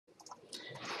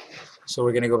So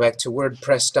we're going to go back to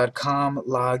WordPress.com,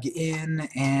 log in,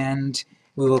 and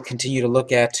we will continue to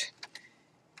look at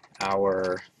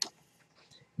our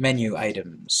menu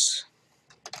items.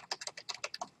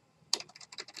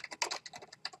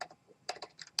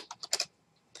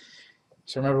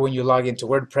 So remember, when you log into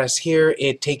WordPress here,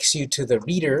 it takes you to the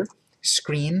reader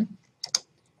screen,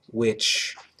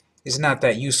 which is not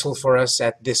that useful for us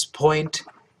at this point.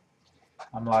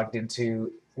 I'm logged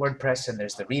into WordPress and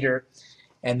there's the reader,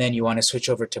 and then you want to switch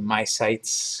over to My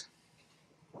Sites.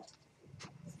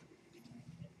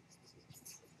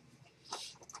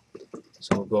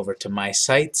 So we'll go over to My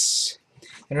Sites.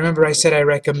 And remember, I said I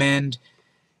recommend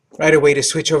right away to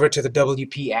switch over to the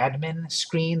WP admin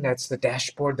screen. That's the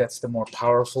dashboard. That's the more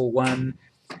powerful one.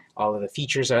 All of the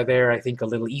features are there, I think a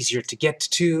little easier to get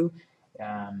to.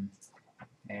 And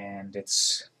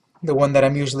it's the one that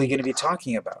I'm usually going to be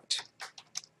talking about.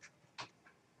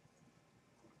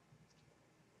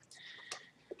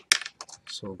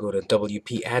 So we'll go to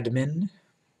WP admin.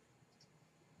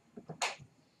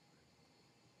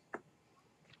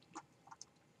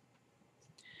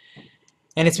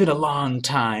 And it's been a long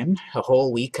time, a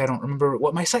whole week. I don't remember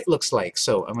what my site looks like,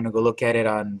 so I'm going to go look at it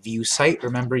on View Site.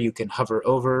 Remember, you can hover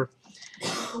over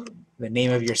the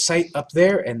name of your site up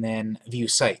there and then View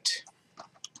Site.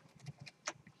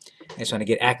 I just want to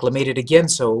get acclimated again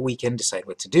so we can decide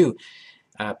what to do.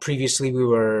 Previously,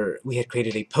 we had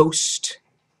created a post.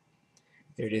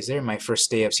 There it is there, my first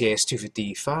day of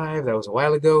CIS255. That was a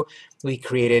while ago. We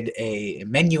created a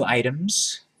menu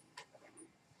items.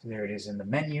 There it is in the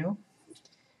menu.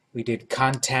 We did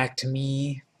contact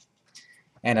me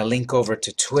and a link over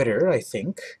to Twitter, I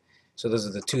think. So those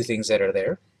are the two things that are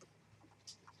there.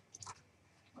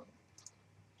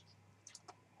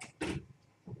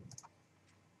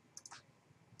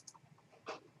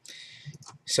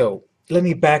 So let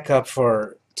me back up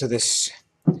to this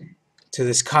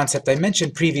concept I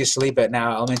mentioned previously, but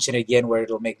now I'll mention it again where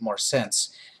it'll make more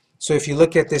sense. So if you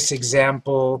look at this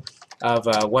example of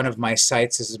one of my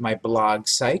sites, this is my blog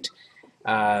site.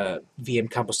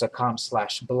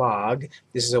 vmcampus.com/blog.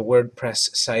 This is a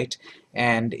WordPress site,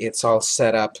 and it's all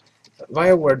set up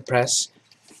via WordPress.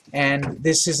 And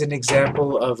this is an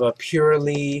example of a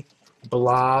purely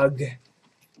blog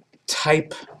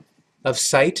type of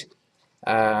site.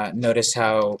 Notice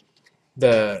how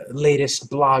the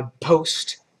latest blog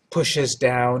post pushes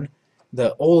down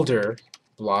the older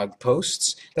blog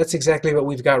posts. That's exactly what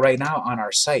we've got right now on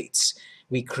our sites.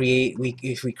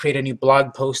 If we create a new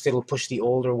blog post, it'll push the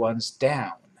older ones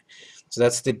down. So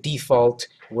that's the default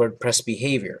WordPress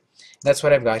behavior. That's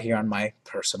what I've got here on my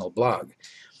personal blog.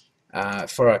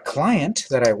 For a client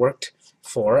that I worked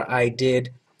for, I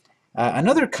did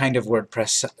another kind of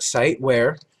WordPress site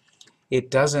where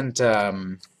it doesn't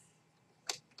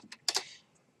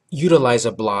utilize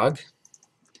a blog.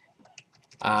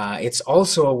 It's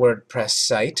also a WordPress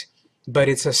site, but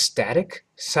it's a static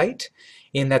site,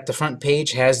 in that the front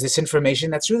page has this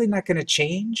information that's really not going to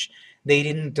change. They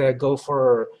didn't go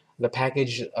for the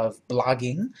package of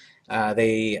blogging.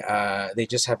 They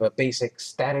just have a basic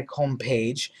static home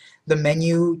page. The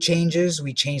menu changes.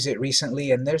 We changed it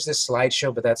recently, and there's this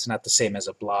slideshow, but that's not the same as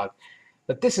a blog.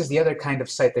 But this is the other kind of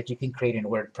site that you can create in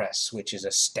WordPress, which is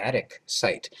a static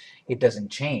site. It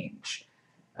doesn't change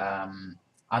on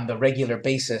the regular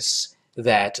basis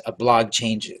that a blog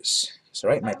changes. So,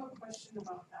 right, I have a question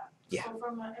about that. Yeah. So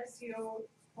from an SEO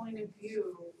point of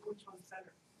view, which one's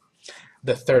better?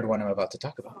 The third one I'm about to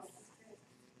talk about. Oh, okay.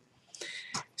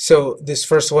 So this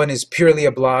first one is purely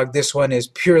a blog, this one is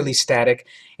purely static,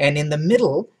 and in the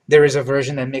middle there is a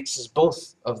version that mixes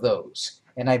both of those.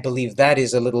 And I believe that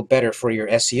is a little better for your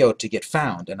SEO to get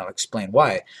found, and I'll explain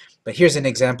why. But here's an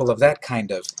example of that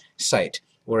kind of site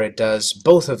where it does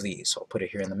both of these. I'll put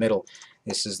it here in the middle.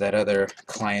 This is that other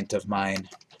client of mine.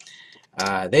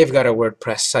 They've got a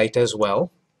WordPress site as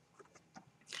well,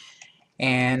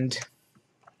 and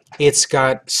it's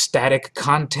got static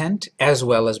content as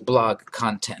well as blog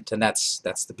content, and that's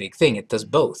the big thing. It does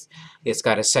both. It's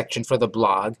got a section for the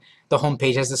blog. The home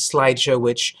page has a slideshow,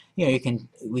 which we can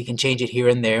change it here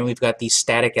and there. And we've got these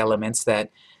static elements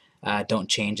that don't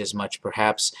change as much,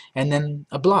 perhaps, and then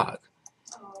a blog.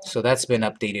 So that's been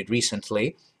updated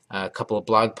recently. A couple of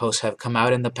blog posts have come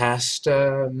out in the past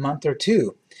month or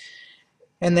two.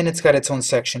 And then it's got its own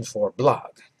section for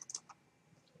blog.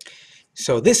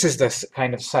 So this is the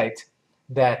kind of site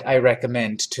that I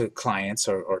recommend to clients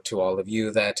or to all of you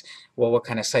that, well, what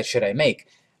kind of site should I make?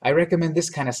 I recommend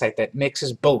this kind of site that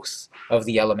mixes both of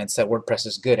the elements that WordPress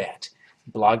is good at,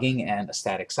 blogging and a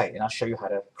static site. And I'll show you how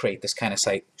to create this kind of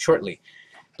site shortly.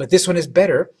 But this one is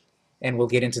better, and we'll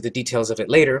get into the details of it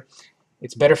later.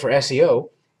 It's better for SEO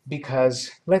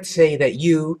because let's say that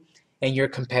you and your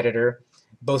competitor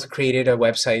both created a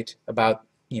website about,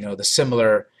 you know, the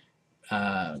similar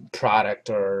product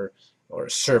or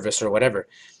service or whatever,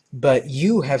 but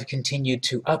you have continued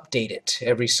to update it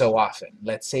every so often.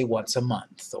 Let's say once a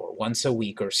month or once a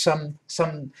week or some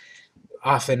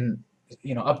often,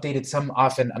 you know, updated some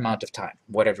often amount of time,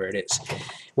 whatever it is.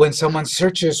 When someone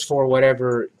searches for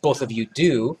whatever both of you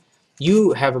do,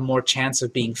 you have a more chance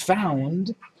of being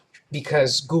found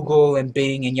because Google and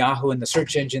Bing and Yahoo and the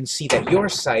search engines see that your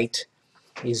site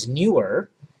is newer,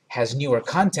 has newer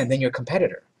content than your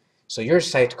competitor. So your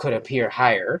site could appear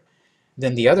higher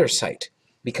than the other site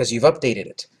because you've updated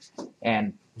it.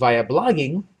 And via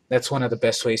blogging, that's one of the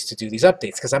best ways to do these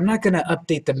updates, because I'm not going to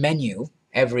update the menu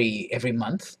every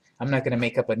month. I'm not going to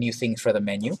make up a new thing for the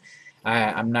menu.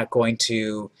 I'm not going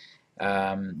to,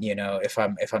 you know, if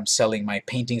I'm selling my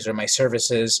paintings or my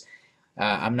services,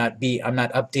 I'm not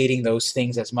updating those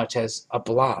things as much as a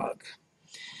blog.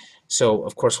 So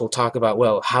of course we'll talk about,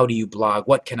 well, how do you blog?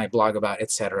 What can I blog about,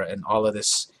 etc. And all of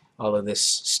this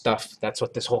stuff. That's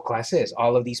what this whole class is.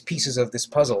 All of these pieces of this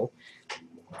puzzle,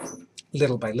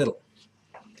 little by little.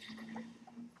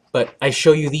 But I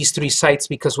show you these three sites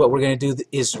because what we're going to do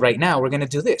is right now we're going to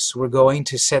do this. We're going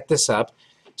to set this up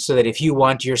so that if you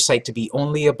want your site to be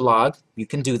only a blog, you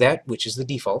can do that, which is the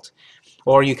default.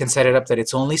 Or you can set it up that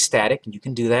it's only static, and you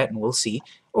can do that, and we'll see.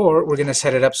 Or we're going to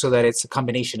set it up so that it's a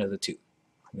combination of the two.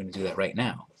 I'm going to do that right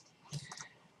now.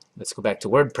 Let's go back to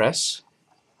WordPress.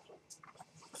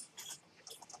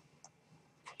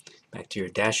 Back to your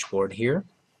dashboard here.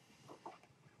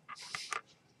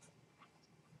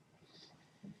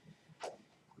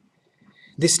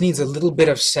 This needs a little bit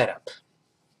of setup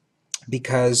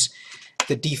because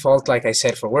the default, like I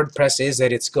said, for WordPress is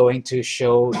that it's going to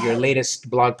show your latest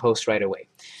blog post right away.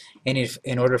 And if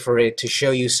in order for it to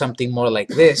show you something more like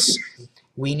this,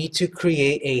 we need to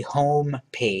create a home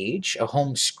page, a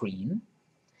home screen,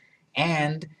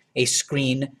 and a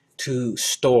screen to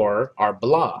store our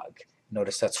blog.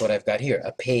 Notice that's what I've got here,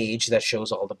 a page that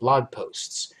shows all the blog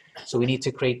posts. So we need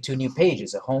to create two new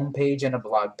pages, a home page and a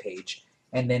blog page,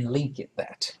 and then link it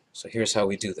that. So here's how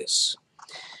we do this.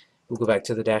 We'll go back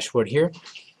to the dashboard here.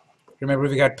 Remember,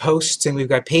 we've got posts and we've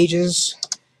got pages.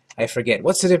 I forget.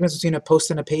 What's the difference between a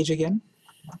post and a page again?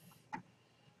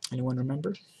 Anyone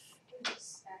remember?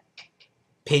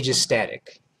 Page is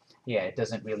static. Yeah, it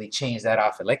doesn't really change that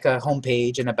often, like a home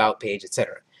page, an about page,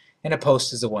 etc. And a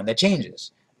post is the one that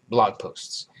changes, blog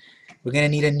posts. We're going to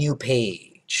need a new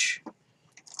page.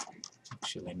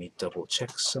 Actually, let me double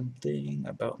check something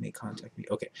about me, contact me.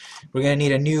 Okay, we're going to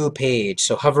need a new page.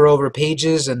 So hover over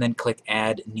pages and then click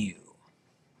add new.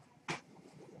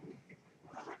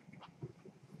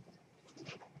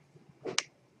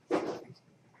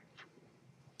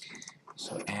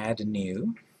 So add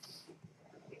new.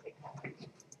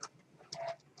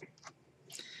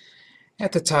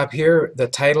 At the top here, the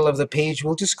title of the page,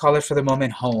 we'll just call it for the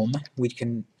moment home. We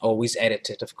can always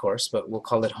edit it, of course, but we'll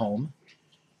call it home.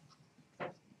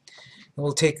 And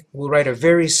we'll write a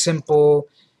very simple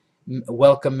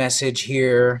welcome message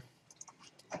here.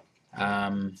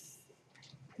 In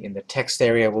the text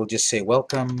area, we'll just say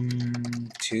welcome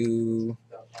to,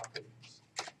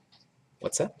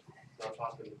 what's that?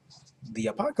 The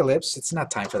apocalypse. It's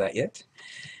not time for that yet.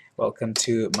 Welcome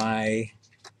to my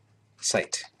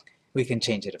site. We can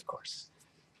change it, of course.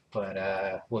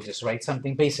 But we'll just write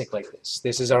something basic like this.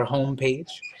 This is our home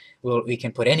page. We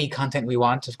can put any content we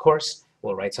want, of course.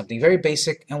 We'll write something very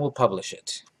basic and we'll publish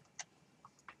it.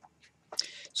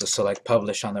 So select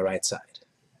publish on the right side.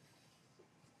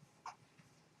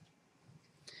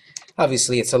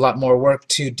 Obviously, it's a lot more work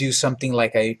to do something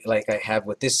like I have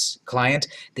with this client.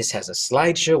 This has a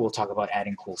slideshow. We'll talk about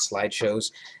adding cool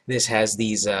slideshows. This has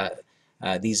these are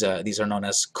known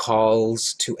as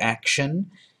calls to action.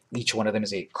 Each one of them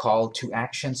is a call to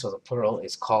action, so the plural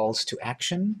is calls to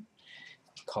action.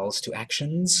 Calls to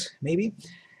actions, maybe.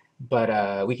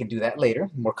 But we can do that later,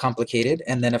 more complicated.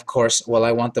 And then, of course, well,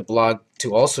 I want the blog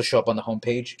to also show up on the home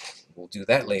page. We'll do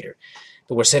that later.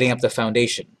 But we're setting up the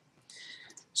foundation.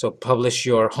 So publish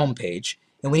your home page,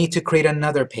 and we need to create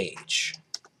another page.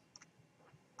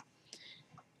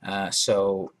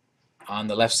 So on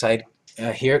the left side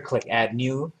here, click Add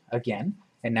New again,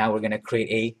 and now we're going to create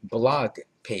a blog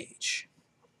page.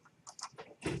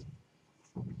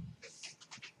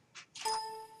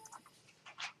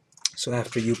 So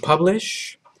after you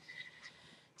publish,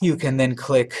 you can then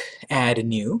click Add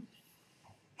New.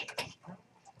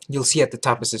 You'll see at the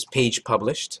top it says Page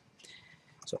Published.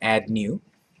 So Add New.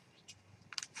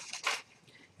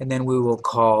 And then we will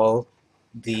call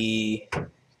the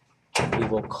We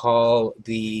will call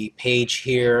the page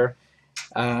here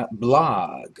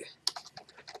blog.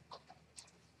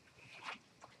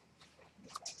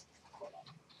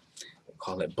 We'll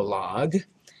call it blog.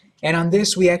 And on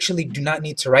this, we actually do not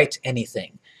need to write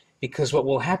anything, because what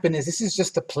will happen is this is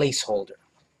just a placeholder.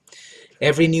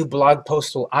 Every new blog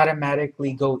post will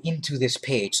automatically go into this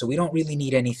page, so we don't really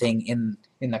need anything in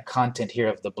the content here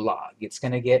of the blog. It's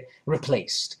going to get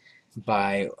replaced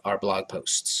by our blog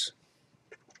posts.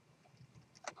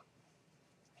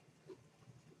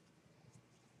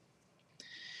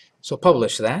 So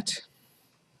publish that.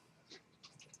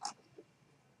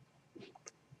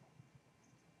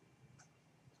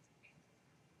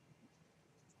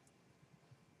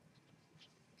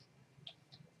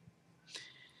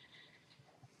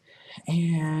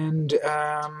 And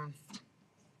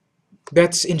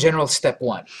that's in general step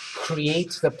one.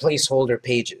 Create the placeholder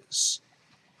pages.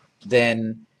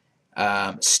 Then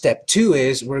step two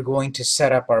is we're going to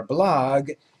set up our blog,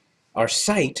 our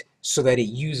site, so that it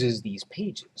uses these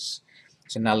pages.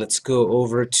 So now let's go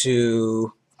over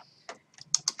to,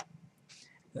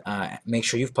 make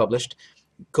sure you've published,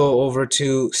 go over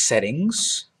to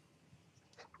settings,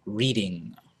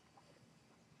 reading,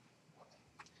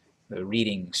 the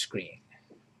reading screen.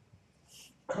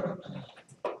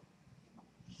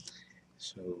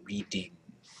 So reading.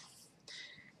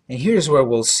 And here's where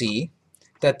we'll see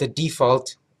that the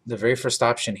default, the very first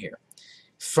option here,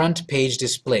 front page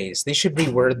displays, they should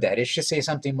reword that. It should say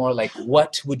something more like,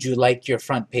 what would you like your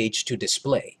front page to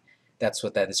display? That's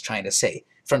what that is trying to say.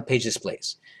 Front page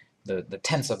displays. The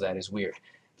tense of that is weird.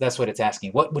 That's what it's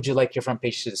asking. What would you like your front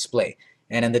page to display?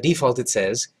 And in the default it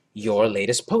says, your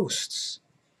latest posts.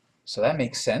 So that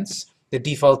makes sense. The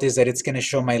default is that it's going to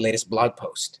show my latest blog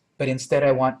post. But instead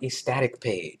I want a static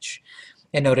page.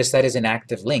 And notice that is an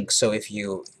active link. So if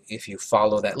you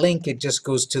follow that link, it just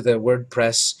goes to the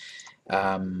WordPress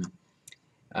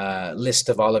list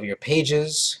of all of your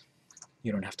pages.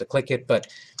 You don't have to click it, but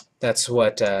that's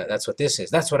what this is.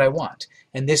 That's what I want.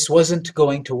 And this wasn't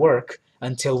going to work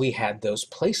until we had those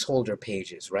placeholder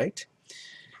pages, right?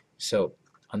 So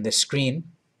on this screen,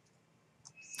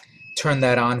 turn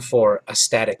that on for a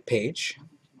static page.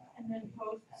 And then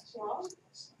post blog.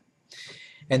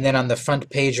 And then on the front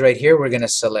page right here, we're going to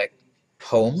select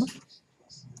home.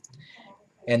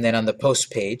 And then on the post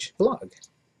page, blog.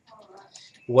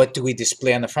 What do we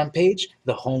display on the front page?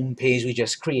 The home page we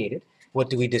just created. What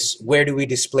do we where do we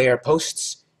display our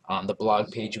posts? On the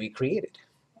blog page we created.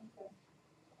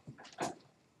 Okay.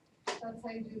 That's how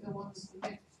you do the ones in the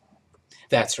mix.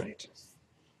 That's right.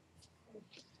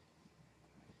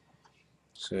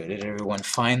 So did everyone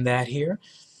find that here?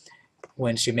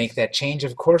 Once you make that change,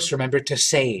 of course, remember to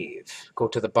save. Go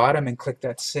to the bottom and click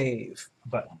that save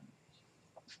button.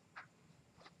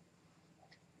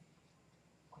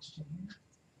 Question here?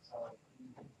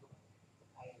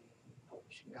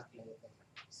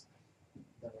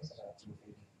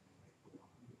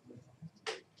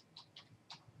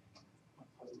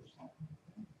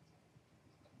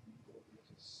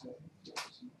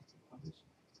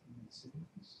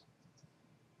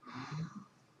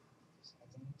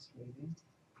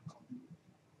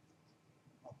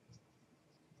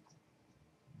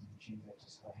 Change that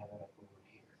just so I have it up over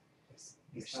here.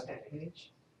 Your static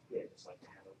page? Yeah, just like to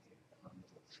have it here.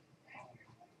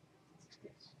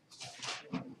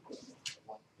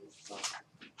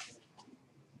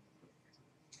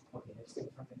 Okay, let's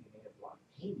take something you made a blog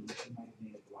page. You might have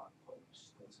made a blog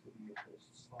post. Let's go to your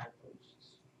posts, small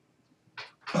posts.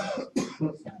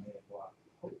 Let's not made a blog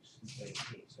post instead of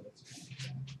page, so let's change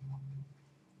that.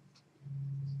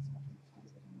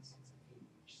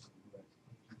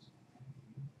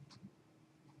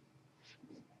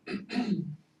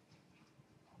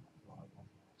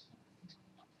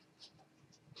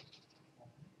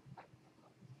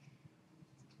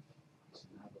 So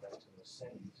now go back to those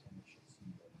settings and it should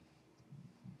see the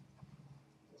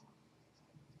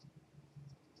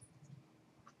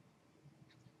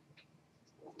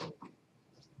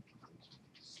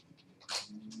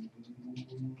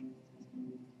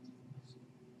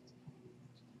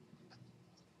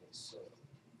so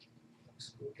let's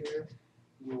go here.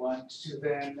 You want to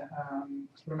then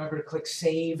remember to click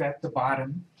save at the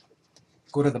bottom.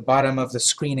 Go to the bottom of the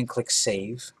screen and click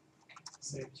save.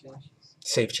 Save changes.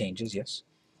 Save changes, yes.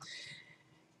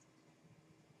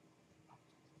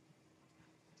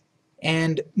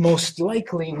 And most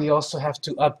likely we also have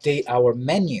to update our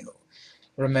menu.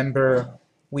 Remember,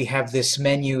 we have this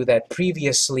menu that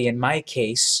previously, in my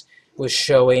case, was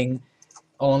showing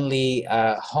only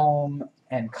home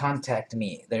and contact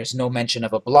me. There's no mention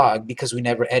of a blog because we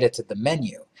never edited the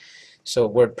menu. So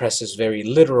WordPress is very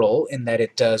literal in that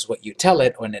it does what you tell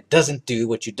it, and it doesn't do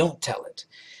what you don't tell it.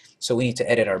 So we need to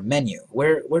edit our menu.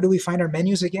 Where do we find our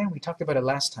menus again? We talked about it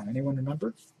last time. Anyone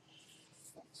remember?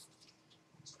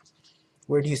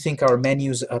 Where do you think our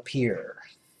menus appear?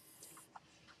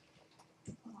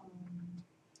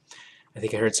 I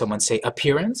think I heard someone say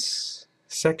appearance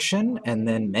section and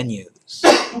then menus.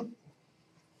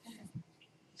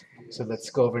 So let's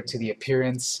go over to the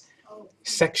appearance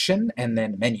section and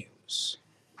then menus.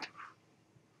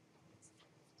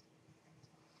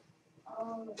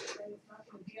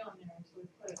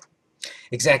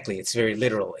 Exactly, it's very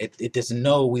literal. It doesn't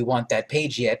know we want that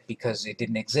page yet because it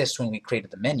didn't exist when we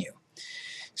created the menu.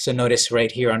 So notice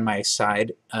right here on my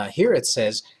side, here it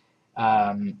says,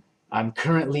 I'm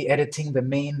currently editing the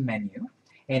main menu,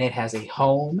 and it has a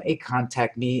home, a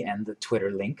contact me, and the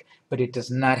Twitter link, but it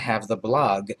does not have the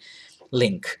blog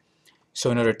link.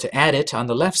 So in order to add it, on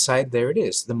the left side, there it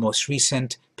is. The most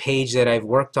recent page that I've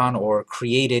worked on or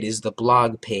created is the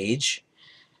blog page.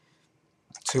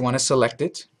 So you want to select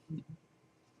it,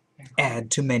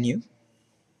 add to menu.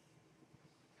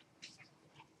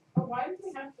 But why do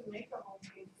we have to make a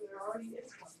homepage? There already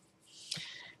is one.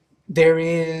 There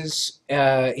is,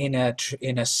 in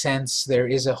a sense, there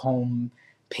is a home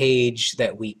page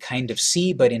that we kind of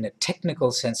see, but in a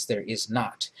technical sense, there is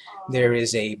not. There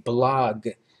is a blog,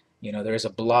 there is a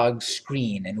blog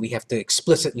screen, and we have to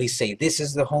explicitly say this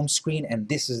is the home screen and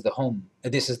this is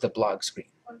the blog screen.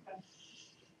 Okay.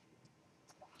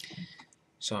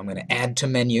 So I'm going to add to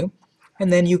menu,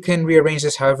 and then you can rearrange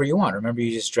this however you want. Remember,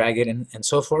 you just drag it in and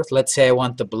so forth. Let's say I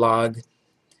want the blog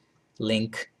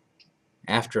link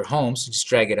after home, so just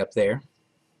drag it up there.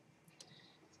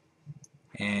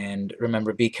 And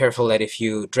remember, be careful that if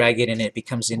you drag it and it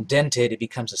becomes indented, it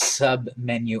becomes a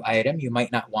sub-menu item. You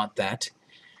might not want that.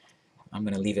 I'm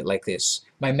going to leave it like this.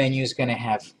 My menu is going to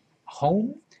have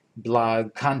home,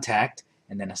 blog, contact,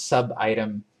 and then a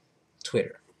sub-item,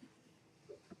 Twitter.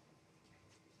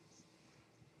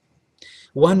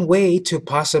 One way to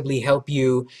possibly help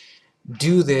you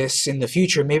do this in the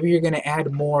future, maybe you're going to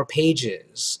add more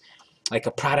pages, like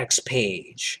a products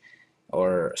page,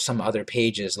 or some other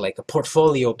pages like a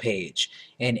portfolio page,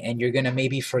 and you're going to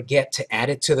maybe forget to add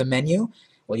it to the menu.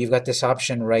 Well, you've got this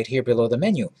option right here below the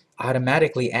menu.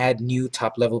 Automatically add new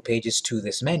top-level pages to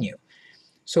this menu.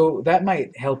 So that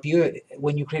might help you.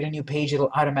 When you create a new page,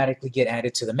 it'll automatically get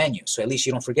added to the menu, so at least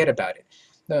you don't forget about it.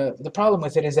 The problem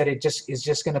with it is that it is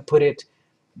just going to put it,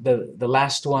 the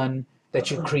last one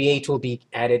that you create will be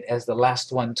added as the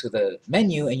last one to the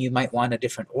menu, and you might want a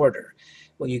different order.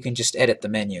 Well, you can just edit the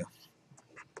menu.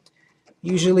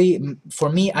 Usually,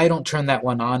 for me, I don't turn that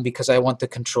one on because I want the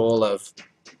control of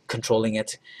controlling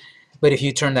it. But if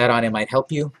you turn that on, it might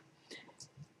help you.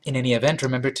 In any event,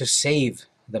 remember to save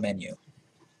the menu.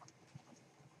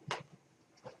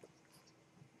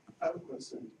 I have a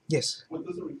question. Yes? What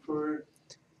does it refer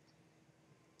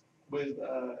with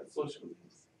social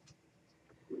links?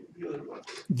 The other one.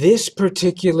 This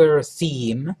particular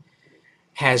theme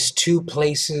has two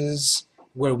places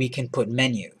where we can put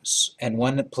menus, and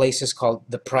one place is called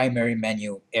the primary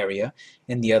menu area,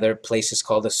 and the other place is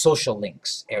called the social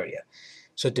links area.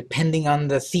 So depending on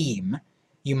the theme,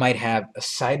 you might have a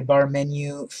sidebar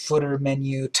menu, footer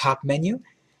menu, top menu.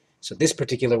 So this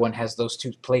particular one has those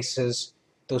two places,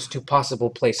 those two possible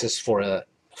places for a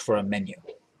menu.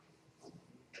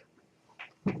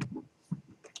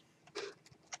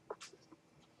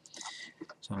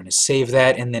 So I'm going to save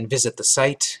that and then visit the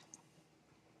site.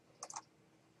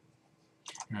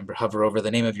 Remember, hover over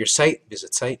the name of your site,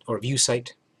 visit site, or view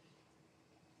site.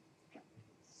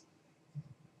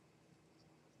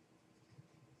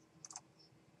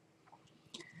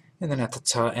 And then at the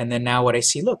top, and then now what I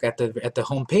see, look, at the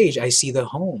home page, I see the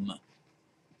home.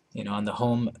 On the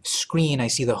home screen, I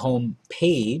see the home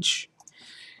page.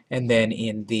 And then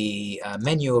in the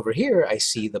menu over here, I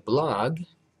see the blog.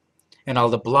 And all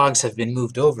the blogs have been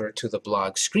moved over to the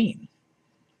blog screen.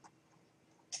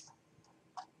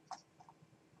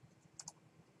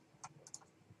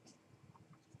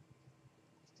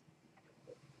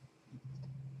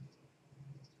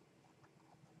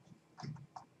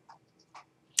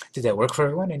 Did that work for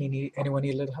everyone? Anyone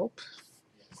need a little help?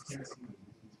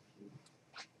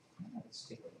 Let's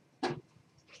take a look.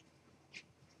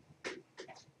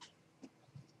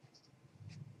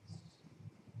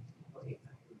 Okay,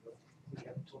 we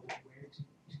haven't told it where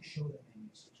to show the menu.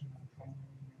 So turn on primary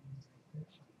menu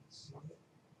right there. See it?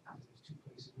 There's two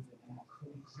places where the menu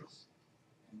could exist,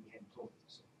 and we hadn't told it.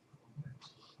 So go back to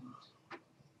the front.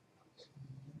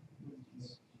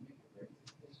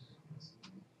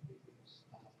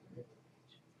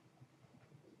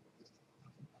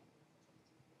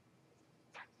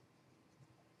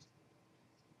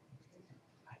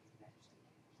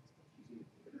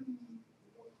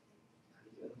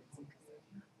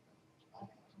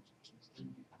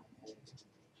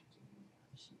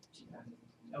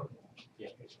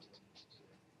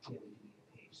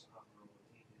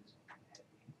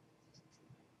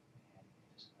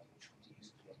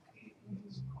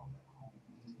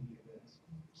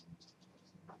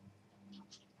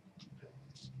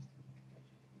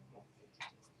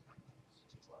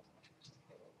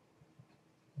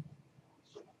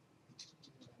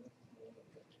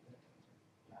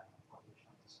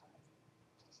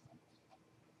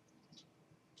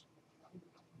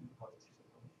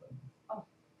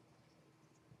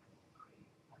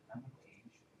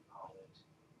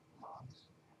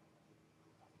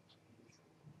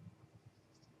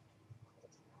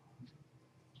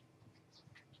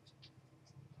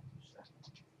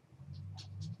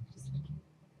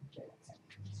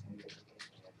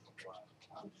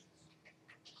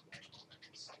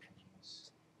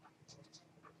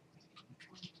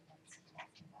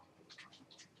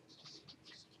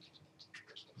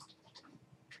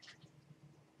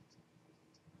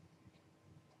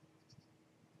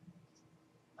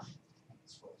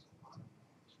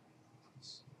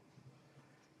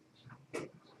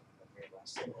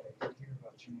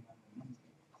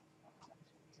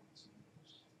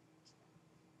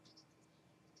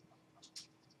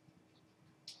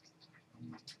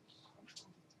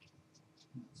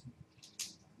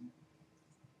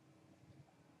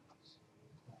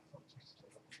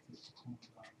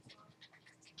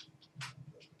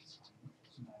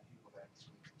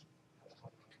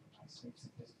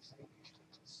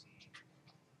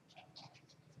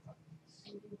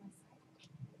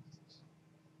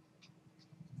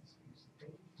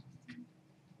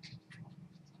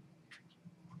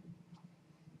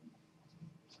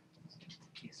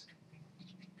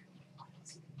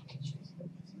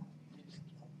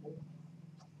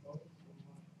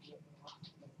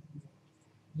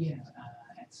 Yeah,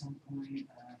 at some point,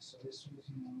 so this was,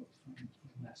 from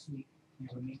last week, we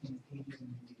were making the pages and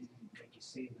we didn't make you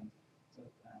save them. But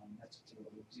that's okay,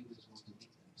 what we'll do is we'll delete them.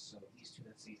 So these two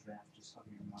that say draft, just hover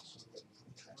your mouse over it and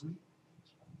click draft.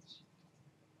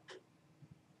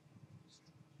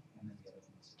 And then the other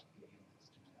ones, okay, you don't have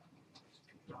to turn it on. Just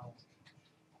click draw.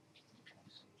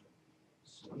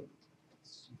 So,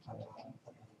 let's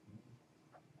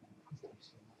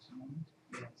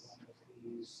yes, one of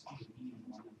these you need,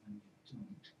 one of them you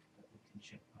don't, but we can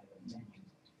check by the menu.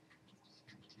 Which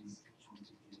one did you use?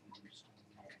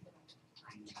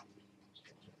 I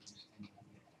usually use any of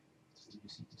it. So you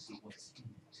just need to see what's in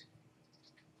it.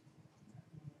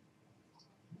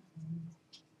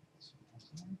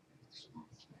 So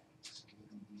we're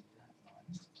going to need that one.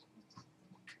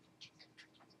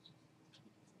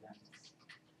 That's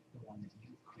the one that you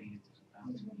created was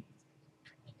about to be.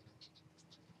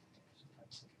 So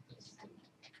that's good.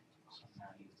 So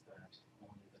now you've got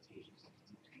only the pages that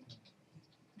you need to.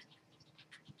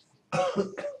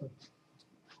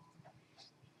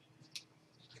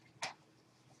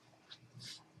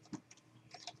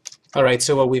 All right,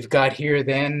 so what we've got here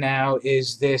then now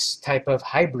is this type of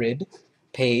hybrid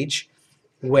page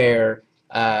where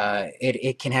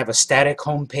it can have a static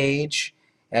home page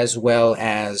as well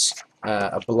as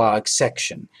a blog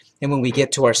section. And when we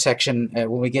get to our section,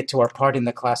 when we get to our part in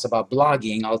the class about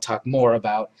blogging, I'll talk more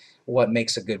about what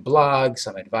makes a good blog,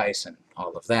 some advice, and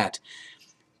all of that.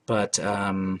 But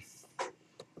I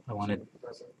wanted,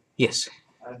 yes.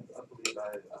 I believe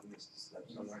I missed a step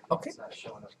somewhere. Okay. It's not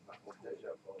showing up in my home page. I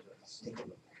apologize. And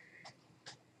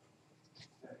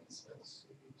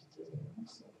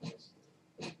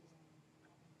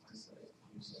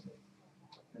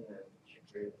then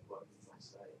create a blog on my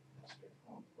site.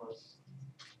 Plus.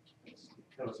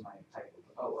 That was my typo.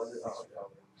 Oh, was it? Oh, okay.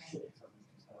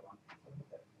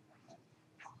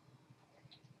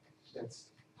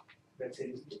 That's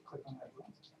it. You click on that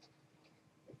button.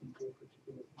 I think you'll put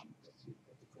your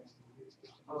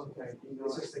Okay.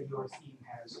 It's just that your theme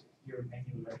has your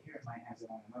menu right here, and mine has it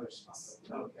on another spot.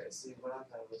 Okay, see, what I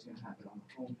thought was gonna happen on the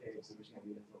home page, there was gonna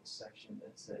be a little section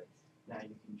that said, now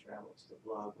you can travel to the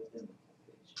blog within the home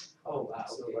page. Oh,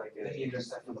 So okay. like Let me address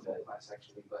that for the whole class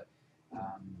actually, but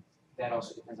that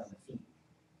also depends on the theme.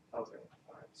 Okay,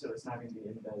 alright, so it's not gonna be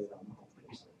embedded on the home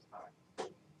page, so, alright.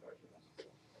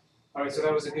 All right, so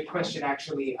that was a good question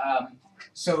actually.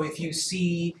 So if you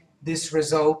see this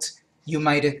result, you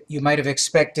might have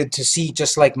expected to see,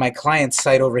 just like my client's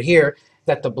site over here,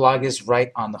 that the blog is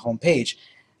right on the home page.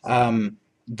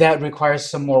 That requires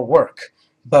some more work,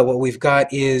 but what we've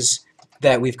got is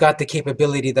that we've got the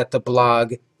capability that the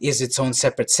blog is its own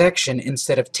separate section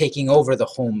instead of taking over the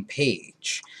home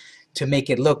page. To make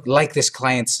it look like this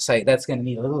client's site, that's going to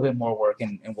need a little bit more work,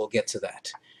 and we'll get to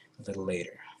that a little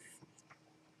later.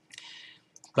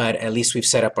 But at least we've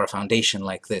set up our foundation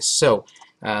like this. So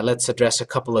let's address a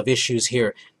couple of issues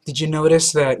here. Did you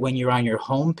notice that when you're on your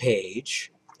home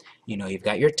page, you've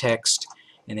got your text,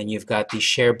 and then you've got these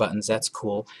share buttons, that's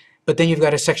cool, but then you've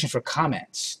got a section for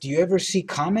comments. Do you ever see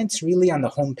comments really on the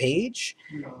home page?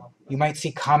 No. You might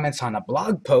see comments on a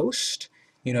blog post.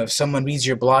 If someone reads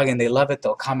your blog and they love it,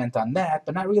 they'll comment on that,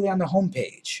 but not really on the home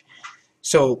page.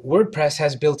 So WordPress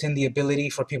has built in the ability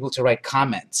for people to write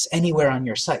comments anywhere on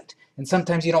your site. And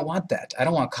sometimes you don't want that. I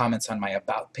don't want comments on my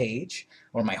About page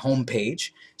or my home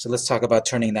page. So let's talk about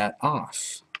turning that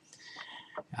off.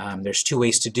 There's two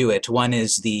ways to do it. One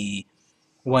is the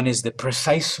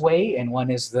precise way, and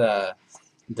one is the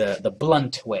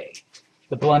blunt way.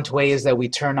 The blunt way is that we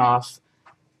turn off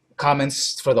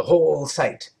comments for the whole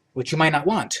site, which you might not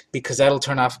want, because that'll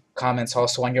turn off comments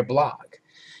also on your blog.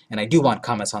 And I do want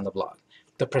comments on the blog.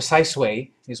 The precise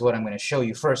way is what I'm going to show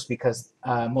you first, because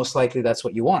most likely that's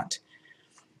what you want.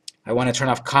 I want to turn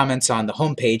off comments on the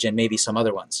home page and maybe some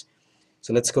other ones.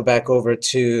 So let's go back over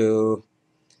to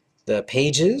the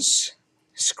Pages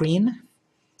screen.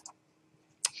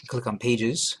 Click on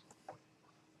Pages.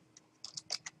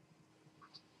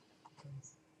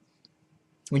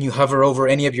 When you hover over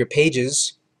any of your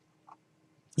pages,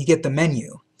 you get the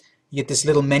menu. You get this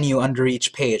little menu under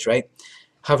each page, right?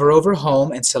 Hover over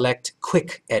Home and select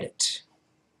Quick Edit.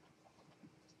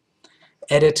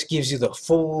 Edit gives you the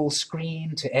full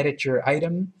screen to edit your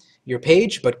item, your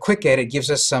page, but Quick Edit gives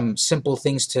us some simple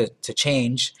things to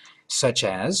change, such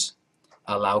as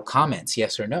allow comments,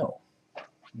 yes or no.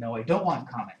 No, I don't want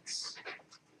comments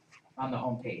on the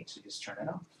home page, so just turn it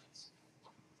off.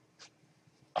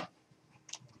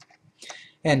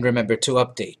 And remember to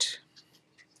update.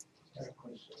 I have a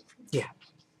question. Yeah.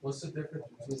 What's the difference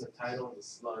between the title and the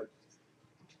slug?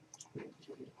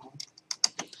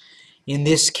 In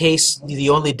this case, the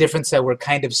only difference that we're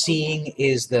kind of seeing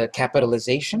is the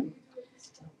capitalization.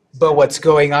 But what's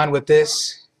going on with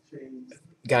this,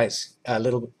 guys, a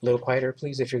little quieter,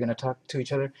 please, if you're going to talk to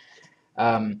each other.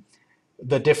 Um,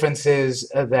 the difference is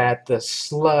that the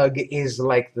slug is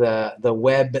like the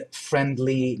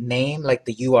web-friendly name, like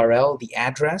the URL, the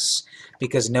address.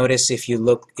 Because notice if you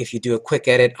do a quick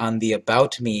edit on the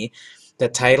About Me, the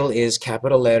title is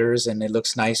capital letters and it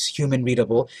looks nice, human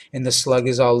readable, and the slug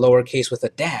is all lowercase with a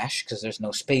dash because there's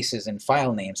no spaces in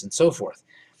file names and so forth.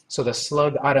 So the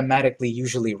slug automatically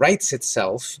usually writes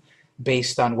itself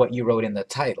based on what you wrote in the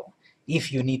title.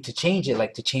 If you need to change it,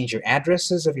 like to change your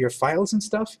addresses of your files and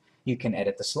stuff, you can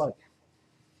edit the slug.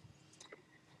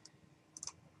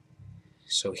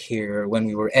 So here, when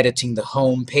we were editing the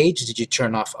home page, did you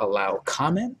turn off allow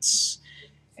comments?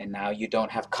 And now you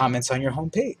don't have comments on your home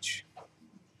page.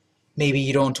 Maybe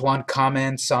you don't want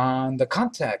comments on the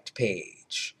contact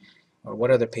page. Or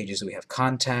what other pages do we have?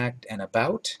 Contact and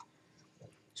about.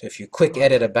 So if you quick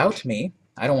edit about me,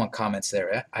 I don't want comments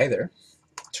there either.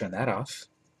 Turn that off.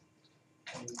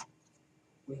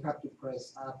 We have to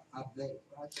press update,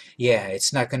 right? Yeah,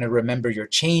 it's not going to remember your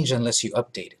change unless you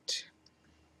update it.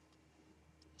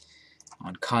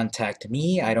 On contact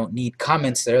me, I don't need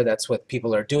comments there. That's what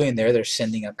people are doing there. They're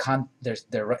sending a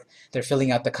they're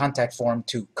filling out the contact form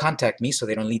to contact me, so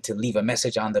they don't need to leave a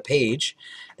message on the page.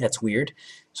 That's weird.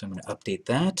 So I'm going to update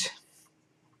that.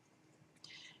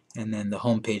 And then the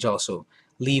home page also.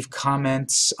 Leave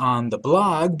comments on the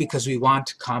blog because we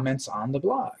want comments on the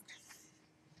blog.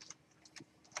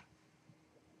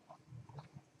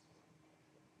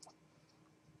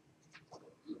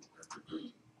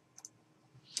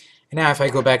 And now if I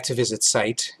go back to visit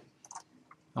site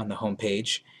on the home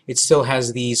page, it still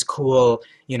has these cool,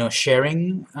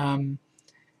 sharing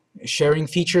sharing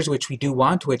features, which we do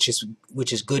want, which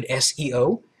is good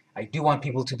SEO. I do want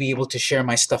people to be able to share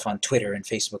my stuff on Twitter and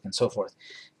Facebook and so forth.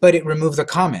 But it removed the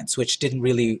comments, which didn't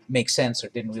really make sense or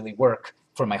didn't really work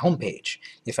for my home page.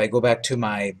 If I go back to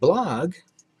my blog,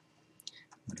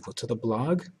 I'm going to go to the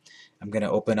blog. I'm going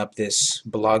to open up this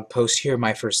blog post here,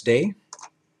 my first day.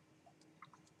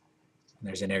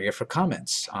 There's an area for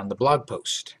comments on the blog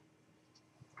post.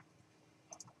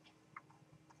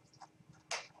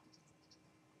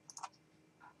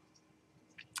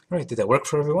 All right, did that work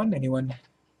for everyone? Anyone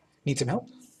need some help?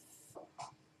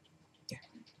 Yeah.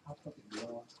 How about the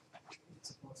blog?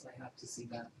 Suppose I have to see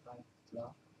that by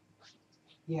blog.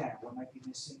 Yeah, what might be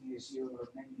missing is your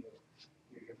menu.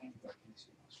 Your menu bar. Can you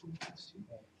see?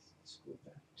 Scroll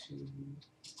back to your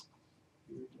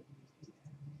WPM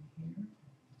here.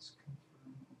 Let's confirm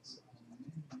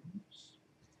all menus.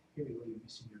 Here we go, you're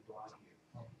missing your blog here.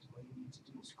 What you need to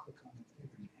do is click on it there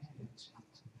and add it.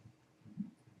 And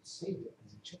save it and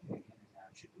then check it again, and now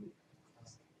it should be.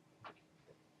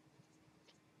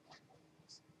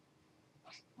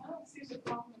 I don't see the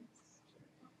comments.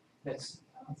 That's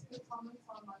I don't see the comments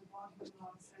on my blog, but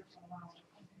not said aloud.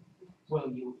 well,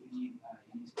 you need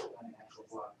to click on an actual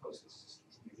blog post. It's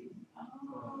in your reading.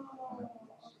 Oh,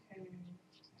 okay.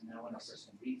 And now when a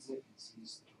person reads it and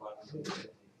sees the blog post,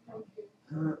 Thank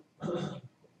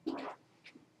you.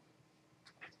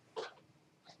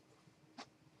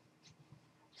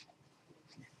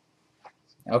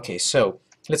 okay, so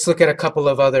let's look at a couple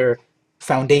of other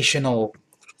foundational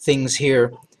things here,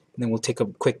 and then we'll take a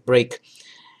quick break.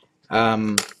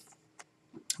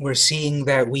 We're seeing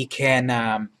that we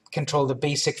can control the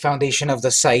basic foundation of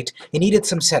the site. It needed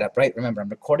some setup, right? Remember, I'm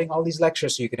recording all these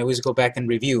lectures so you can always go back and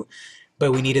review,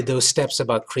 but we needed those steps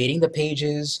about creating the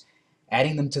pages,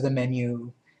 adding them to the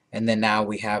menu, and then now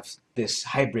we have this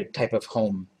hybrid type of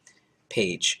home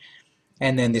page.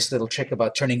 And then this little trick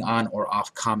about turning on or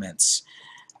off comments.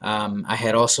 I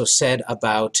had also said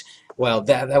about, well,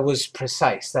 that was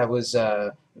precise. That was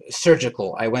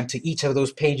surgical. I went to each of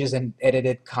those pages and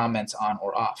edited comments on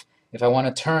or off. If I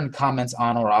want to turn comments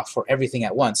on or off for everything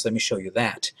at once, let me show you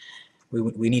that.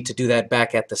 We need to do that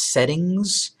back at the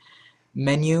settings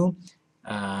menu,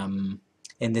 and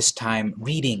this time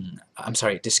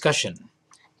discussion.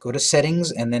 Go to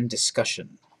settings and then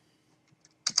discussion.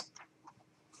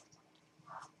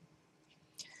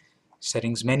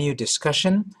 Settings menu,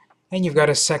 discussion, and you've got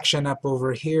a section up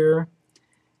over here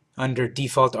under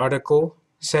default article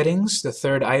settings, the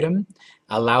third item,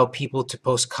 allow people to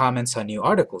post comments on new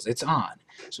articles. It's on.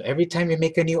 So every time you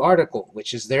make a new article,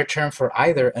 which is their term for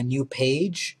either a new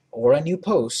page or a new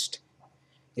post,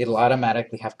 it'll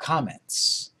automatically have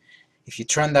comments. If you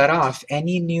turn that off,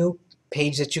 any new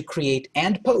page that you create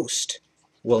and post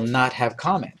will not have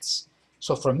comments.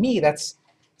 So for me,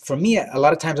 a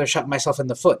lot of times I've shot myself in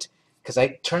the foot. because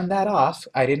I turned that off.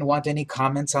 I didn't want any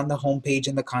comments on the home page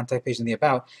and the contact page and the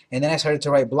about. And then I started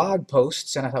to write blog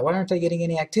posts, and I thought, why aren't I getting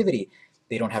any activity?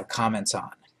 They don't have comments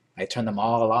on. I turned them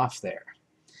all off there.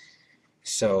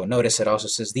 So notice it also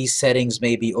says these settings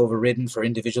may be overridden for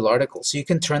individual articles. So you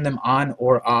can turn them on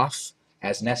or off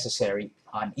as necessary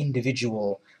on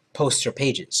individual posts or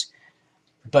pages.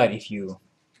 But if you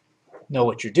know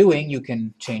what you're doing, you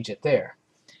can change it there.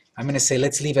 I'm going to say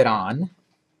let's leave it on.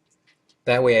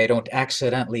 That way I don't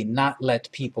accidentally not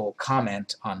let people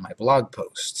comment on my blog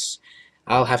posts.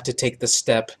 I'll have to take the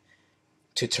step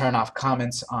to turn off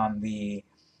comments on the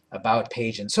about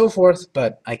page and so forth,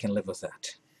 but I can live with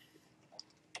that.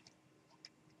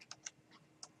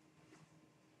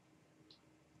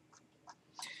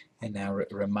 And now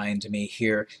remind me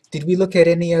here, did we look at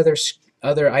any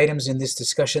other items in this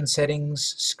discussion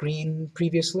settings screen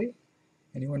previously?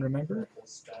 Anyone remember? The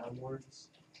spam words.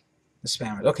 The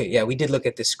spam words. Okay, yeah, we did look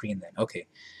at this screen then. Okay.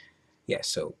 Yeah,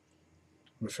 so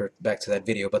refer back to that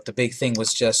video. But the big thing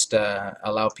was just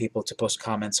allow people to post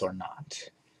comments or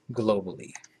not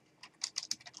globally.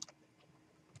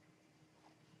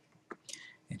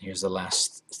 And here's the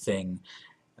last thing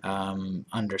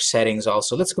under settings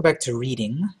also. Let's go back to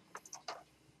reading.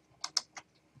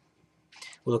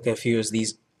 We'll look at a few of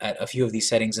these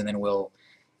settings, and then we'll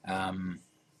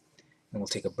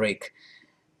take a break.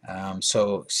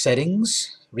 So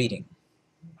settings, reading.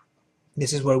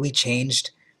 This is where we changed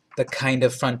the kind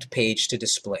of front page to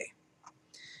display.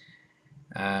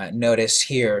 Notice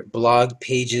here, blog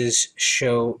pages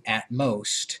show at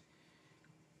most.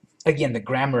 Again, the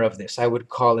grammar of this, I would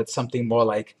call it something more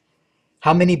like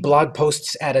how many blog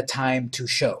posts at a time to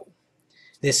show.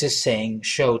 This is saying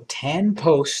show 10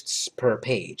 posts per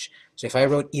page. So if I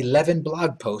wrote 11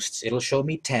 blog posts, it'll show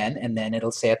me 10, and then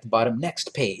it'll say at the bottom,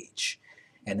 next page,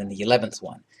 and then the 11th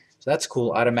one. So that's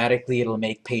cool. Automatically, it'll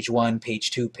make page 1, page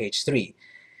 2, page 3.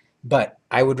 But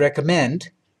I would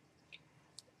recommend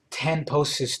 10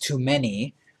 posts is too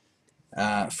many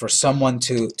for someone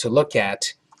to look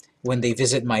at when they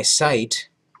visit my site.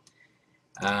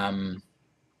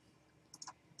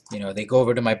 You know, they go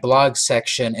over to my blog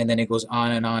section, and then it goes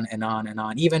on and on and on and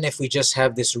on. Even if we just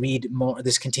have this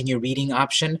this continue reading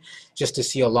option, just to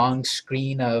see a long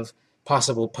screen of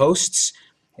possible posts,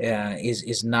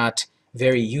 is not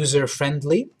very user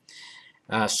friendly.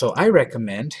 So I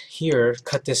recommend here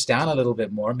cut this down a little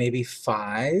bit more, maybe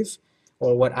 5,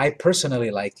 or what I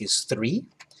personally like is 3.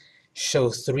 Show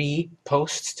 3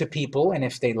 posts to people, and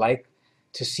if they like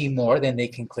to see more, then they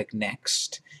can click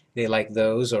next. They like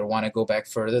those or want to go back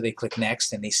further, they click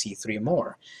next and they see 3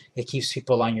 more. It keeps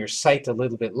people on your site a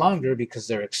little bit longer because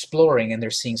they're exploring and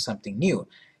they're seeing something new.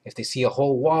 If they see a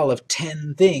whole wall of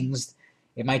 10 things,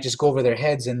 it might just go over their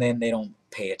heads and then they don't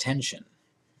pay attention.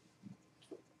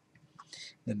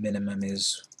 The minimum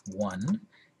is 1.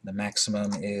 The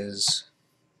maximum is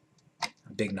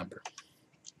a big number.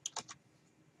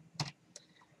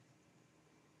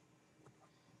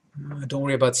 Don't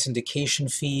worry about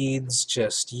syndication feeds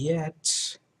just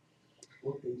yet.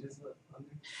 What page is that under?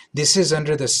 This is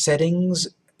under the settings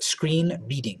screen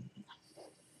reading,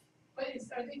 But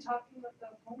are they talking about the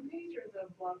homepage or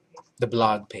the blog page? the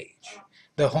blog page.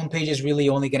 The home page is really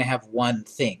only going to have one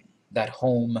thing, that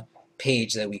home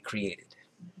page that we created.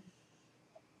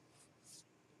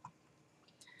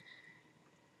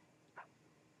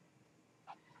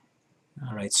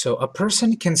 All right, so a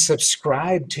person can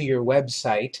subscribe to your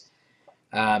website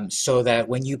so that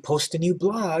when you post a new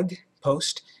blog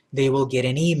post, they will get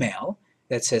an email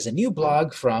that says a new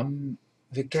blog from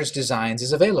Victor's Designs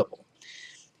is available.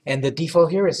 And the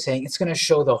default here is saying it's going to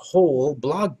show the whole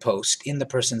blog post in the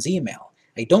person's email.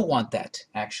 I don't want that,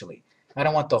 actually. I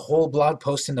don't want the whole blog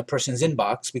post in the person's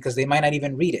inbox because they might not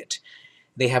even read it.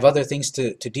 They have other things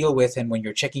to deal with, and when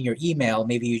you're checking your email,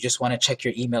 maybe you just want to check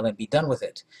your email and be done with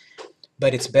it.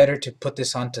 But it's better to put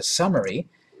this onto summary,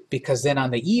 because then on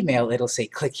the email it'll say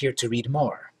click here to read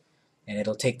more, and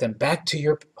it'll take them back to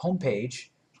your homepage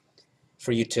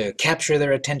for you to capture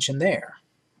their attention there.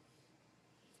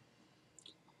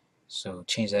 So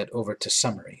change that over to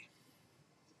summary.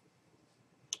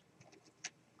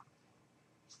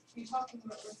 Are you talking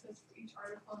about what says for each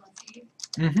article on the feed?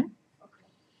 Mm-hmm. Okay.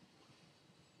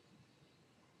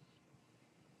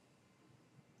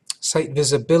 Site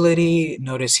visibility,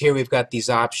 notice here we've got these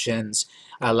options.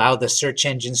 Allow the search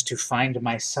engines to find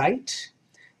my site,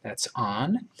 that's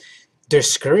on.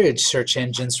 Discourage search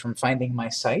engines from finding my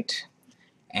site,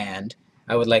 and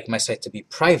I would like my site to be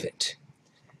private.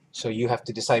 So you have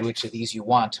to decide which of these you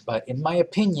want, but in my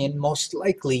opinion, most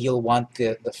likely you'll want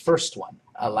the first one.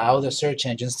 Allow the search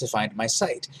engines to find my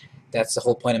site. That's the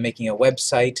whole point of making a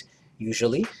website,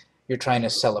 usually. you're trying to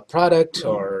sell a product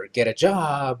or get a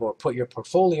job or put your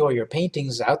portfolio or your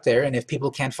paintings out there, and if people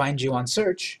can't find you on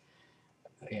search,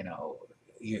 you know,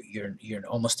 you're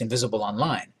almost invisible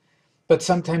online. But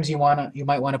sometimes you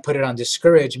might want to put it on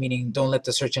discourage, meaning don't let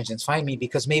the search engines find me,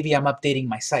 because maybe I'm updating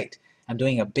my site. I'm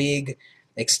doing a big,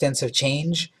 extensive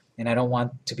change, and I don't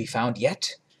want to be found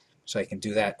yet. So I can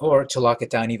do that, or to lock it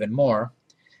down even more,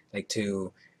 like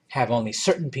to have only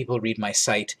certain people read my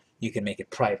site, you can make it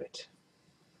private.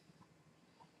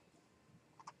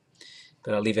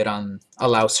 But I'll leave it on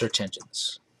allow search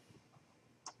engines.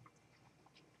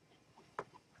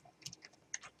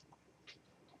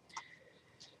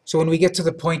 So when we get to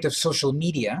the point of social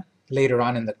media later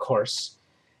on in the course,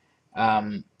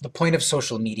 the point of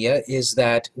social media is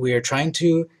that we're trying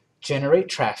to generate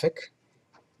traffic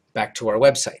back to our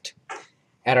website.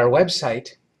 At our website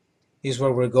is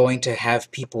where we're going to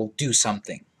have people do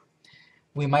something.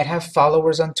 We might have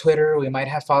followers on Twitter, we might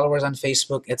have followers on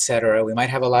Facebook, etc. We might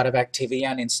have a lot of activity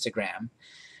on Instagram,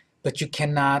 but you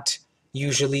cannot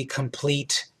usually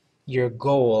complete your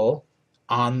goal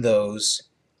on those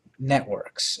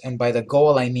networks. And by the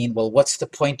goal I mean, well, what's the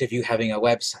point of you having a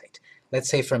website? Let's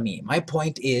say for me, my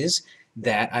point is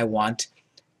that I want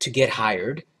to get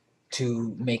hired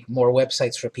to make more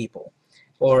websites for people.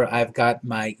 Or I've got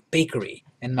my bakery,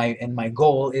 and my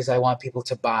goal is I want people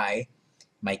to buy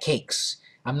my cakes.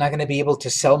 I'm not going to be able to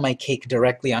sell my cake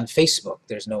directly on Facebook.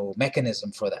 There's no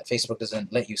mechanism for that. Facebook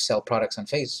doesn't let you sell products on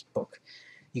Facebook.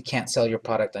 You can't sell your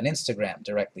product on Instagram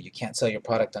directly. You can't sell your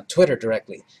product on Twitter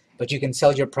directly. But you can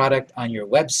sell your product on your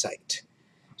website.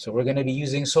 So we're going to be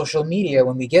using social media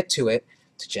when we get to it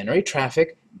to generate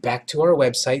traffic back to our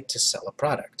website to sell a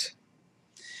product,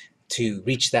 to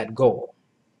reach that goal.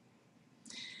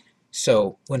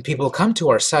 So when people come to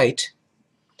our site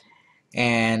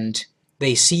and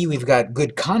they see we've got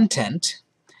good content,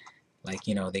 like,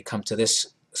 you know, they come to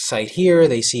this site here,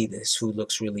 they see this food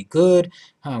looks really good.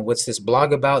 What's this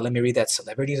blog about? Let me read that.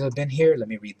 Celebrities have been here. Let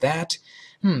me read that.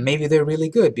 Maybe they're really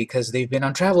good because they've been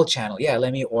on Travel Channel. Yeah,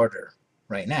 let me order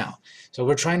right now. So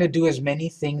we're trying to do as many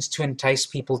things to entice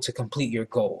people to complete your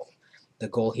goal. The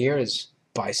goal here is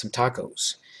buy some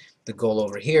tacos. The goal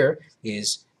over here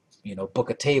is, you know,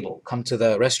 book a table, come to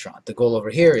the restaurant. The goal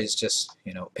over here is just,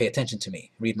 you know, pay attention to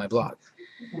me, read my blog.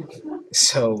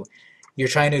 So you're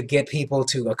trying to get people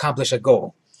to accomplish a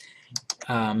goal.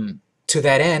 To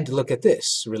that end, look at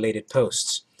this, related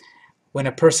posts. When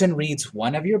a person reads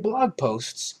one of your blog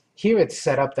posts, here it's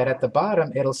set up that at the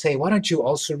bottom it'll say, why don't you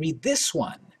also read this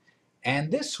one,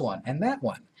 and that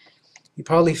one. You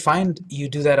probably find you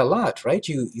do that a lot, right?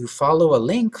 You follow a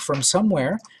link from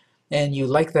somewhere, and you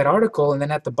like that article, and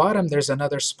then at the bottom there's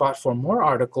another spot for more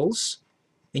articles,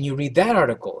 and you read that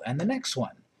article and the next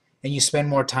one, and you spend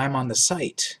more time on the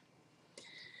site.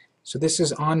 So this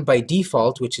is on by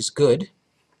default, which is good.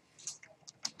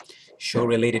 Show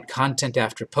related content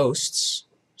after posts.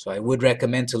 So I would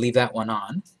recommend to leave that one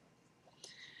on.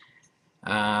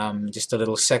 Just a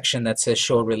little section that says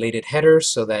show related headers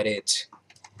so that it's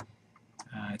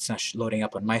not loading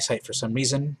up on my site for some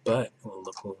reason, but we'll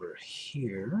look over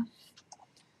here.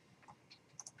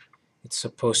 It's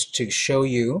supposed to show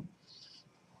you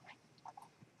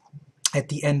at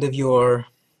the end of your,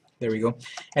 there we go,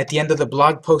 at the end of the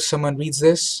blog post someone reads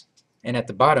this, and at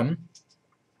the bottom,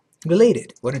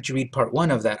 related. Why don't you read part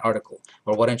 1 of that article?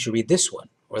 Or why don't you read this one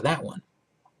or that one?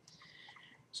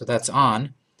 So that's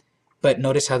on. But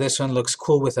notice how this one looks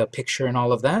cool with a picture and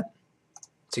all of that.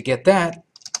 To get that,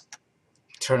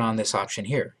 turn on this option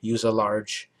here. Use a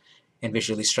large and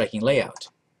visually striking layout.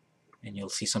 And you'll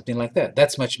see something like that.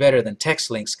 That's much better than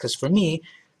text links, because for me,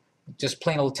 just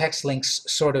plain old text links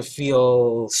sort of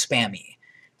feel spammy.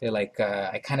 They're like,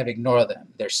 I kind of ignore them.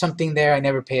 There's something there, I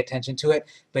never pay attention to it,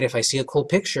 but if I see a cool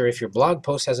picture, if your blog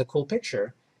post has a cool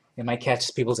picture, it might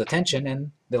catch people's attention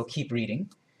and they'll keep reading,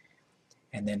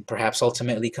 and then perhaps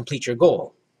ultimately complete your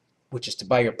goal, which is to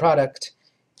buy your product,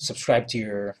 subscribe to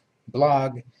your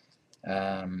blog,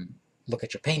 look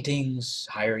at your paintings,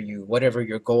 hire you, whatever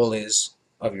your goal is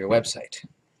of your website.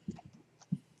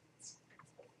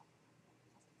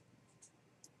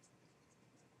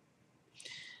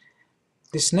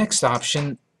 This next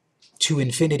option, to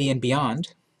infinity and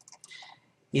beyond,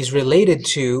 is related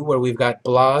to where we've got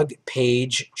blog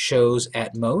page shows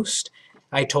at most.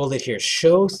 I told it here,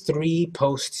 show 3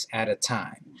 posts at a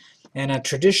time. And a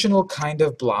traditional kind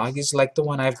of blog is like the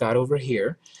one I've got over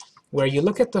here, where you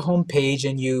look at the home page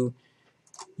and you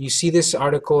see this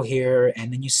article here,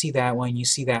 and then you see that one, you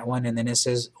see that one, and then it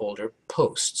says older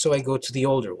posts. So I go to the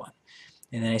older one,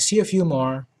 and then I see a few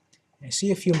more, I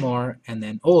see a few more, and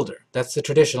then older. That's the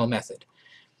traditional method.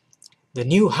 The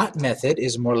new hot method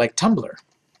is more like Tumblr.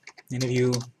 Any of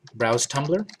you browse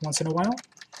Tumblr once in a while?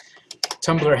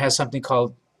 Tumblr has something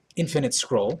called infinite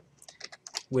scroll,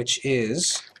 which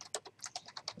is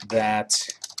that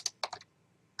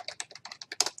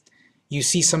you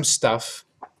see some stuff,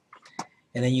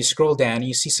 and then you scroll down, and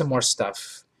you see some more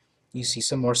stuff, you see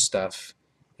some more stuff,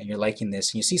 and you're liking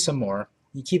this, and you see some more,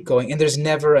 you keep going, and there's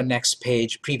never a next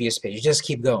page, previous page. You just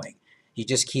keep going. You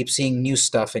just keep seeing new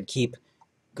stuff and keep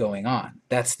going on.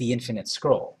 That's the infinite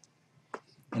scroll.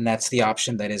 And that's the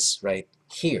option that is right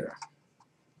here.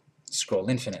 Scroll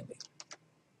infinitely.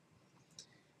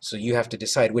 So you have to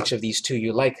decide which of these two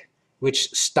you like,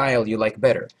 which style you like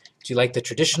better. Do you like the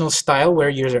traditional style where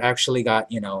you're actually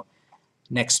got, you know,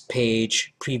 next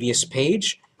page, previous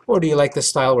page, or do you like the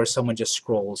style where someone just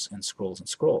scrolls and scrolls and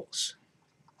scrolls?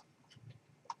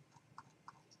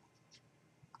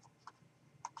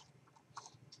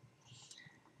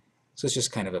 So it's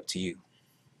just kind of up to you.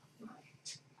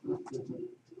 You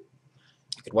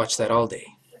could watch that all day.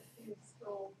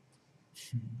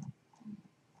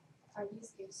 Are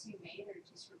these gifts you made or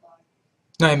just for blog?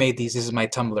 No, I made these. This is my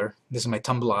Tumblr. This is my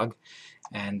Tumblog,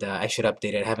 and I should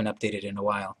update it. I haven't updated it in a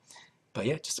while. But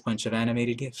yeah, just a bunch of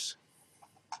animated GIFs.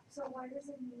 So why does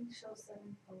it mean show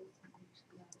 7 posts on each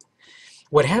blog?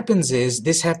 What happens is,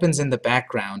 this happens in the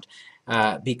background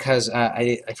because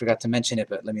I forgot to mention it,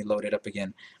 but let me load it up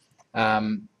again.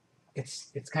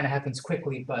 It's kind of happens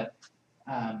quickly, but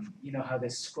you know how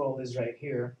this scroll is right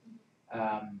here.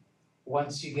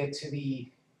 Once you get to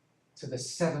the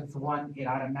 7th one, it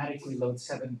automatically loads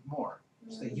 7 more,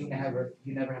 so that you never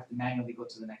have to manually go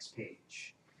to the next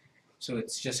page. So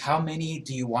it's just how many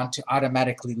do you want to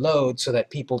automatically load so that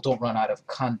people don't run out of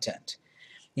content.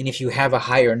 And if you have a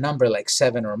higher number, like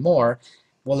 7 or more,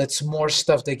 well, it's more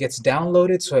stuff that gets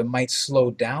downloaded, so it might slow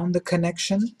down the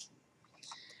connection.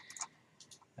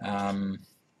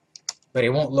 But it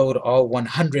won't load all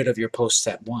 100 of your posts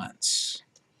at once.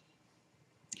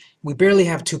 We barely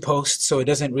have 2 posts, so it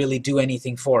doesn't really do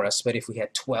anything for us. But if we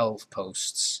had 12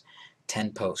 posts,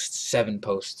 10 posts, 7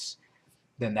 posts,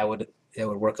 then that would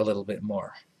work a little bit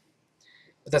more.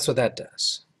 But that's what that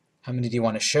does. How many do you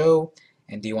want to show?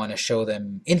 And do you want to show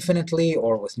them infinitely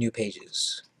or with new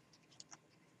pages?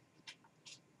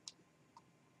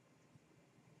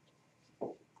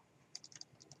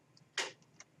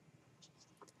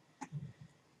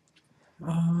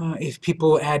 If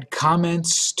people add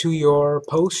comments to your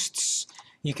posts,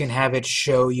 you can have it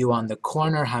show you on the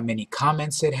corner how many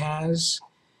comments it has.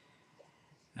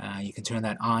 You can turn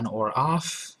that on or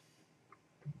off.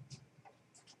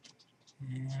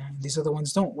 And these other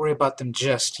ones, don't worry about them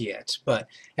just yet. But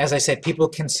as I said, people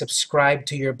can subscribe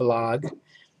to your blog.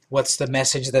 What's the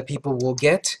message that people will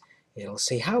get? It'll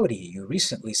say, howdy, you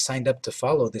recently signed up to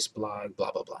follow this blog,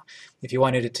 blah, blah, blah. If you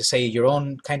wanted it to say your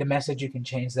own kind of message, you can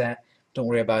change that. Don't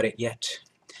worry about it yet.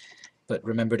 But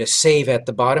remember to save at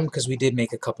the bottom because we did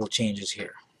make a couple of changes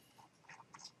here.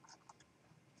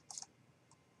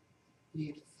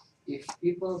 If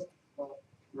people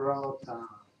wrote a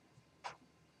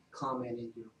comment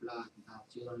in your blog that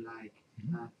you don't like,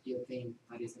 that you think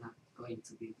that is not going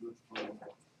to be good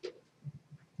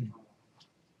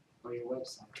for your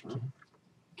website,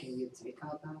 can you take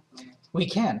out that? We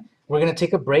can. We're going to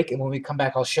take a break, and when we come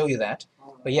back, I'll show you that.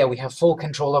 But yeah, we have full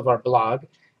control of our blog,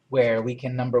 where we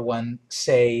can, number one,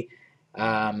 say,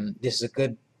 this is a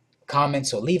good comment,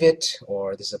 so leave it,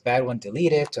 or this is a bad one,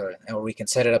 delete it, or we can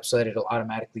set it up so that it'll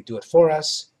automatically do it for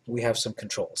us. We have some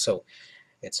control. So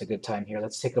it's a good time here.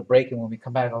 Let's take a break, and when we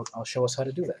come back, I'll show us how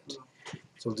to do that.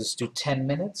 So we'll just do 10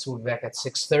 minutes. We'll be back at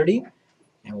 6:30,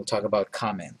 and we'll talk about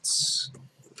comments.